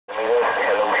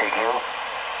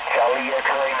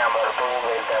2,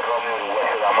 Delta Romeo, Uruguay,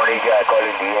 Sudamérica,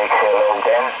 calling DX, hello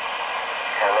 10.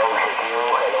 Hello, secure,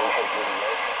 hello, secure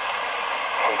DX.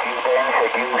 Secure 10,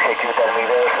 secure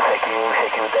terminals,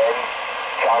 secure 10.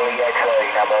 Charlie X-ray,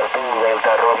 number 2,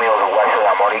 Delta Romeo, Uruguay,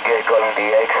 Sudamérica, calling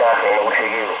DX, hello,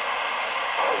 secure.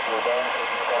 Secure 10,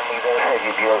 secure terminals,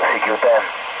 secure 10.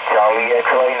 Charlie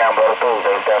X-ray, number 2,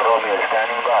 Delta Romeo,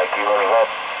 standing by, keyword up.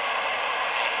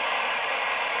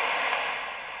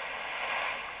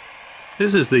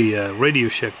 This is the Radio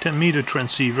Shack 10-meter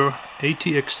transceiver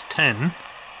HTX 10.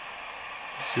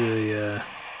 It's a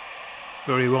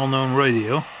very well-known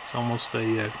radio. It's almost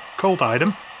a cult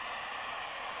item.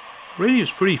 Radio is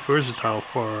pretty versatile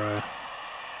for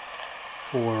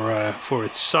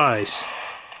its size.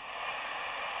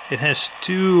 It has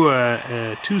two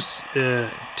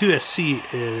SC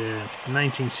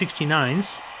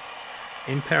 1969s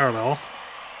in parallel.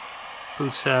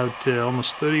 Puts out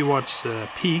almost 30 watts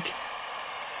peak.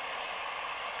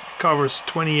 Covers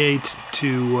 28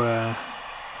 to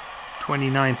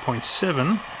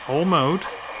 29.7 all mode.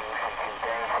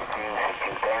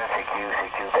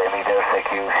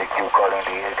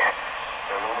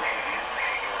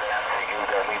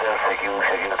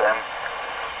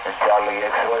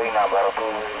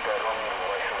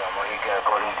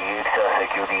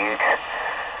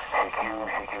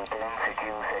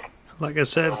 Like I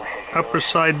said, upper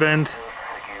sideband,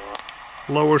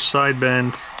 lower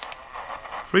sideband,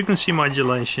 frequency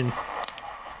modulation,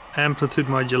 amplitude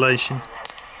modulation.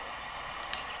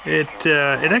 It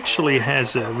actually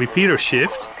has a repeater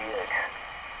shift.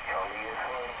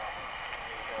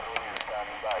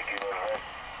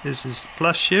 This is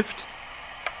plus shift,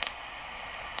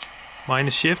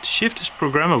 minus shift. Shift is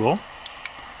programmable.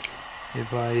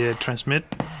 If I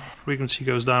transmit, frequency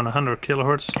goes down 100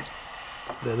 kilohertz.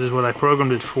 That is what I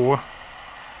programmed it for.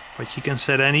 But you can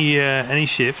set any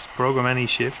shift, program any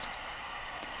shift.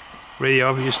 Radio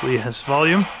obviously has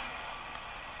volume.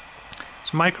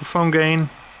 It's microphone gain,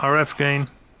 RF gain,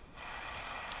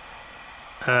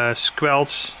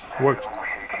 squelch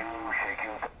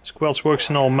works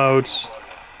in all modes.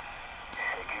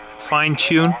 Fine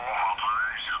tune.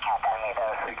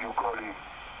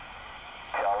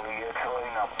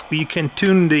 You can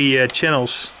tune the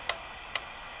channels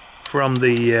from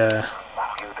the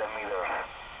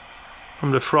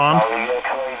front,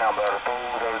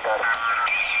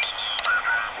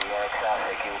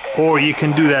 or you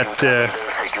can do that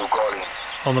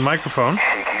on the microphone. You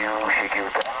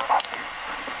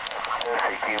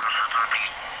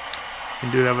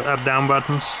can do that with up-down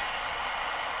buttons.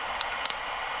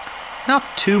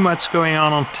 Not too much going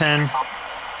on 10.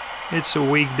 It's a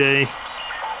weekday.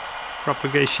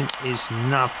 Propagation is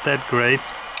not that great.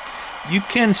 You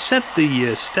can set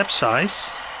the step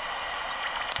size.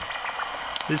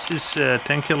 This is 10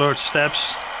 kilohertz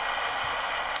steps,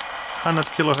 100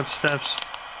 kilohertz steps.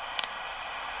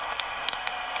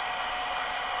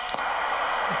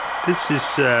 This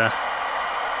is a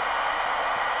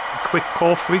quick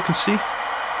call frequency.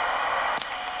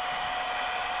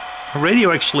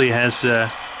 Radio actually has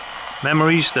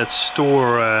memories that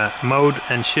store mode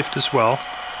and shift as well.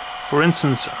 For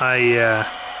instance, I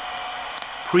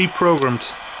pre-programmed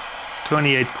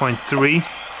 28.3.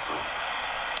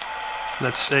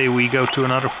 Let's say we go to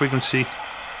another frequency,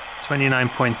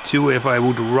 29.2. If I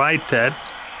would write that,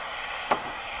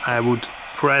 I would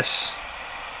press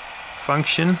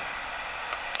function,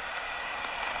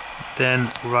 then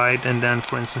write, and then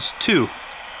for instance 2.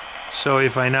 So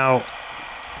if I now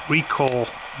recall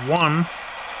 1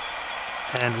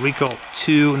 and recall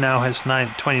 2, now has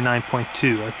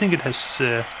 29.2. I think it has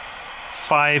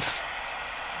 5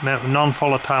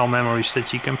 non-volatile memories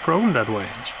that you can program that way.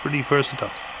 It's pretty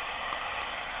versatile.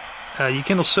 You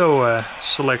can also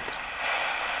select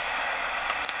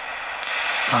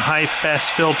a high pass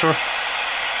filter,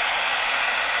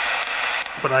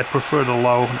 but I prefer the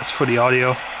low. That's for the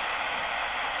audio.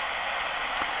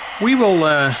 We will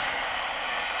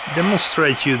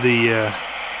demonstrate you the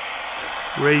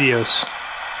radio's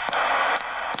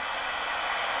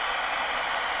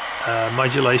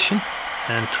modulation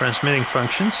and transmitting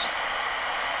functions.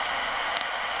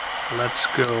 Let's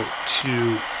go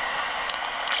to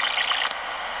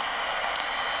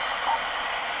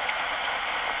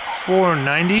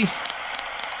 $490.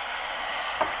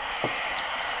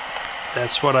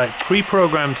 That's what I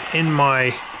pre-programmed in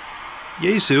my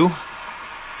Yaesu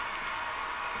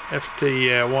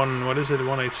FT1, what is it,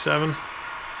 187.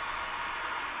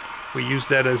 We use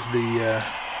that as the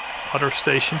other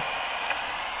station.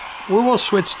 We will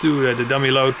switch to the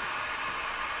dummy load.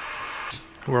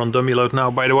 We're on dummy load now,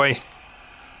 by the way.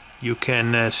 You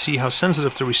can see how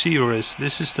sensitive the receiver is.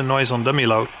 This is the noise on dummy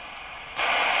load.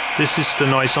 This is the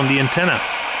noise on the antenna.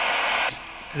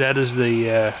 That is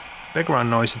the background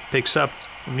noise it picks up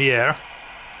from the air.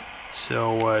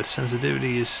 So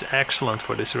sensitivity is excellent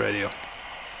for this radio.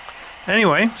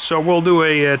 Anyway, so we'll do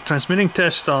a transmitting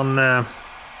test on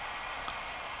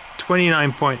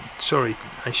 29 sorry,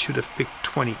 I should have picked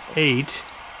 28.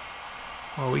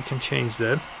 Well, we can change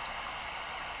that.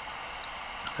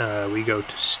 We go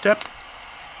to step.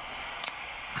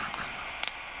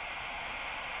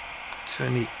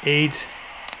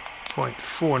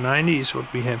 28.490 is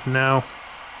what we have now.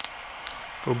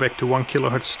 Go back to 1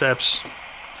 kilohertz steps.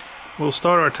 We'll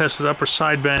start our test at upper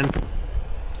sideband,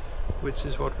 which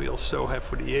is what we also have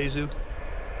for the Yaesu.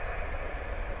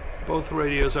 Both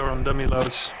radios are on dummy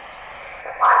loads.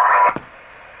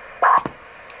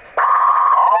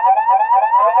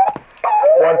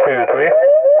 One, two, three.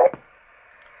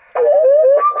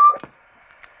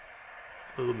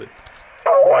 A little bit.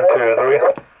 1, 2, 3.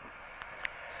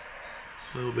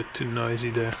 A little bit too noisy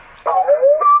there.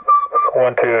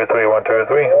 1, 2, 3, 1, 2,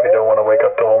 3. We don't want to wake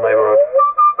up the whole neighborhood.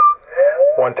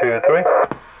 1, 2, 3.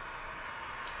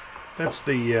 That's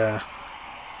the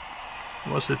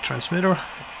was the transmitter.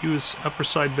 Use upper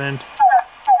sideband.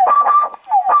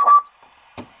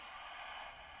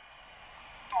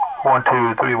 1,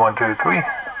 2, 3, 1, 2, 3.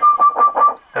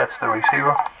 That's the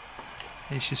receiver.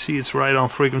 As you see, it's right on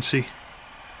frequency.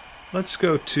 Let's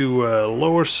go to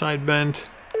lower sideband.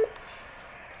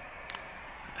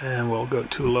 And we'll go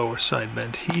to lower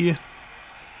sideband here.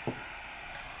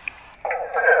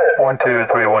 1, 2,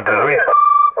 3, 1, 2, 3.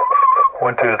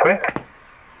 1, 2, 3.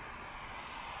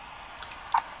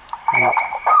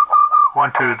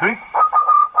 1, 2, 3.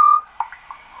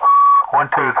 1,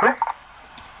 2, 3.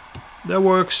 That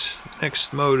works.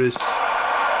 Next mode is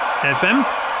FM.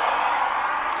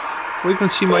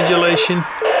 Frequency modulation.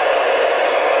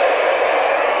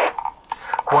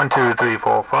 1, 2, 3,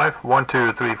 4, 5. 1,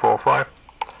 2, 3, 4, 5.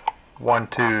 1,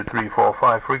 2, 3, 4,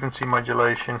 5. Frequency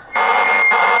modulation.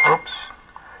 Oops.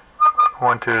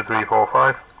 1, 2, 3, 4,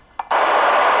 5.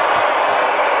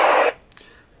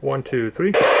 1, 2,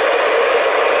 3.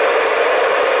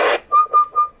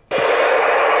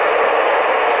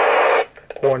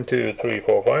 1, 2, 3,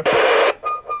 4, 5.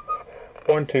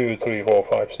 1, 2, 3, 4,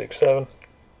 5, 6, 7.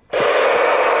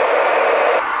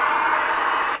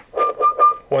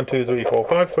 1, 2, 3, 4,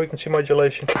 5. Frequency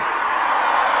modulation.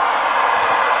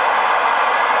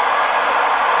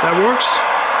 That works.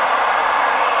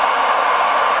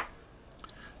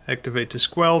 Activate the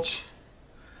squelch.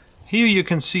 Here you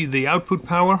can see the output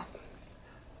power.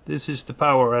 This is the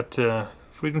power at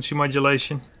frequency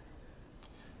modulation.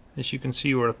 As you can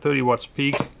see, we're at 30 watts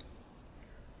peak.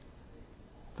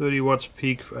 30 watts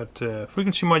peak at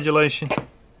frequency modulation.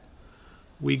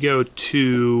 We go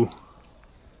to,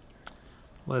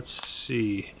 let's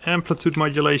see, amplitude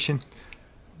modulation.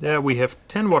 There we have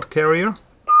 10 watt carrier.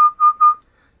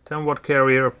 10 watt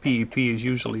carrier, PEP is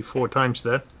usually 4 times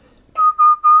that.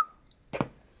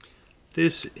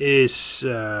 This is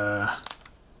upper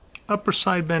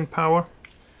sideband power.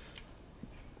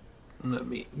 Let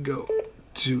me go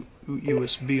to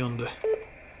USB on the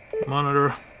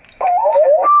monitor.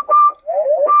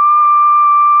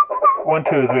 1,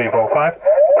 2, 3, 4, 5.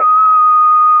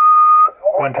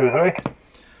 1, 2, 3.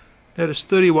 That is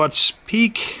 30 watts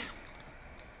peak.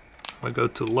 We go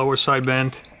to lower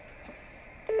sideband.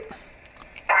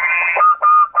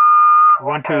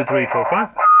 1, 2, 3, 4, 5.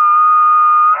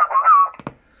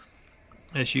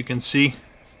 As you can see,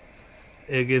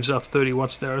 it gives off 30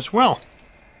 watts there as well.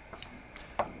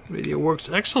 Radio works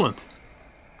excellent.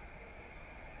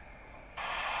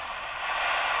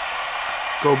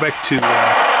 Go back to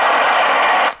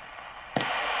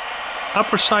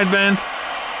upper sideband.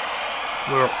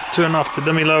 We'll turn off the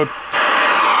dummy load.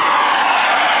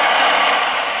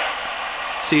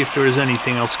 See if there is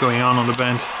anything else going on the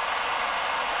band.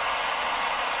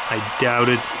 I doubt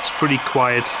it. It's pretty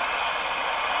quiet.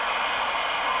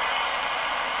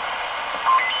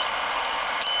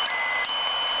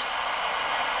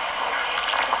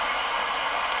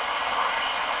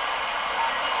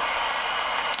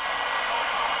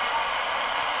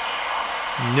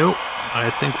 Nope, I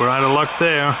think we're out of luck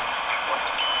there.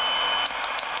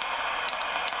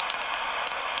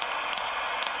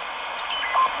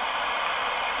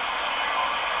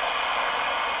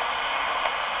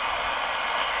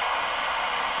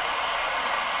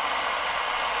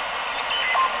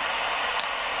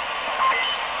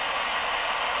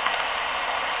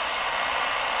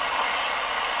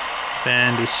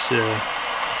 Band is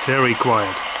very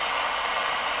quiet.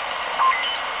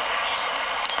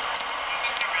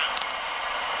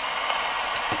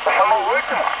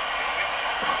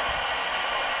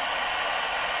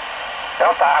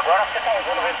 Delta, agora você está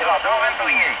usando o ventilador ou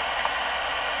ventoinha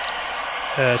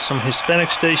aí? Some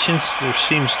Hispanic stations. There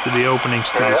seems to be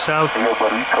openings to the south. E o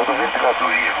barulho só do ventilador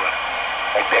aí agora.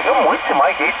 Aí pega muito esse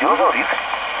mic aí, Deus ao livre.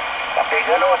 Tá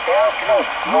pegando um hotel que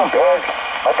não deve.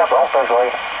 Mas tá bom, tá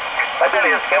jóia. Mas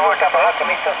beleza, quer voltar pra lá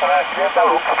também estacionar aqui dentro da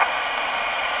lupa.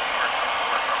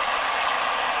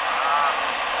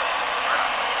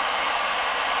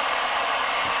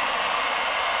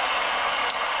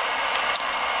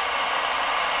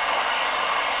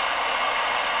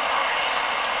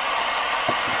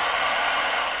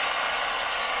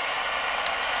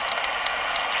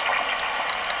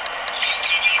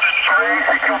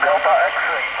 Delta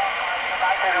X-ray,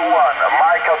 United 1,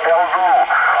 Mike Hotel Zulu.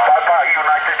 Papa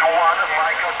United 1,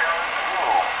 Mike Hotel Zulu.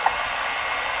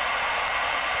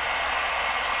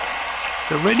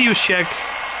 The Radio Shack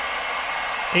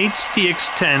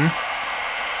HTX 10,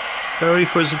 very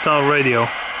versatile radio.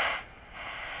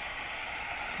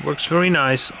 Works very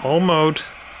nice, all mode,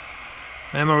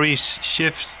 memory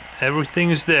shift, everything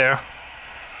is there.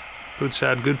 Puts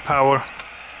out good power.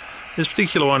 This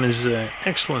particular one is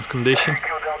excellent condition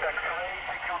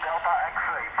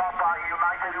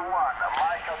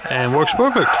and works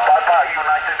perfect.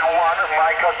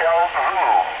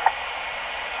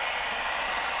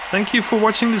 Thank you for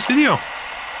watching this video.